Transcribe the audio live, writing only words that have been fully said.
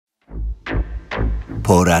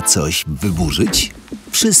Pora coś wyburzyć?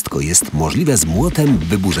 Wszystko jest możliwe z młotem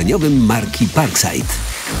wyburzeniowym marki Parkside.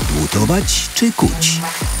 Młotować czy kuć?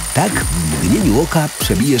 Tak w mgnieniu oka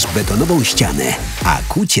przebijesz betonową ścianę, a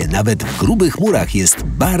kucie nawet w grubych murach jest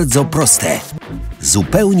bardzo proste.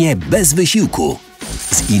 Zupełnie bez wysiłku.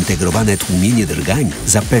 Zintegrowane tłumienie drgań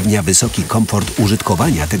zapewnia wysoki komfort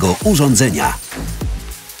użytkowania tego urządzenia.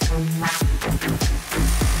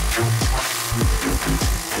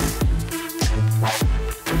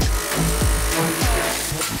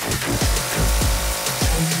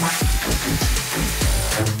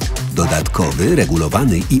 Dodatkowy,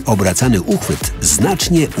 regulowany i obracany uchwyt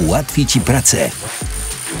znacznie ułatwi Ci pracę.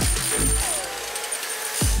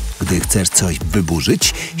 Gdy chcesz coś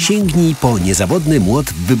wyburzyć, sięgnij po niezawodny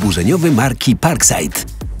młot wyburzeniowy marki Parkside.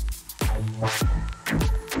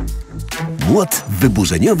 Młot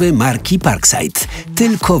wyburzeniowy marki Parkside.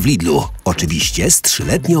 Tylko w Lidlu. Oczywiście z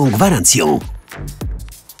 3-letnią gwarancją.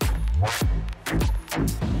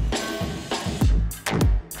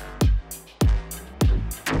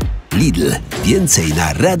 Lidl. Więcej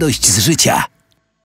na radość z życia.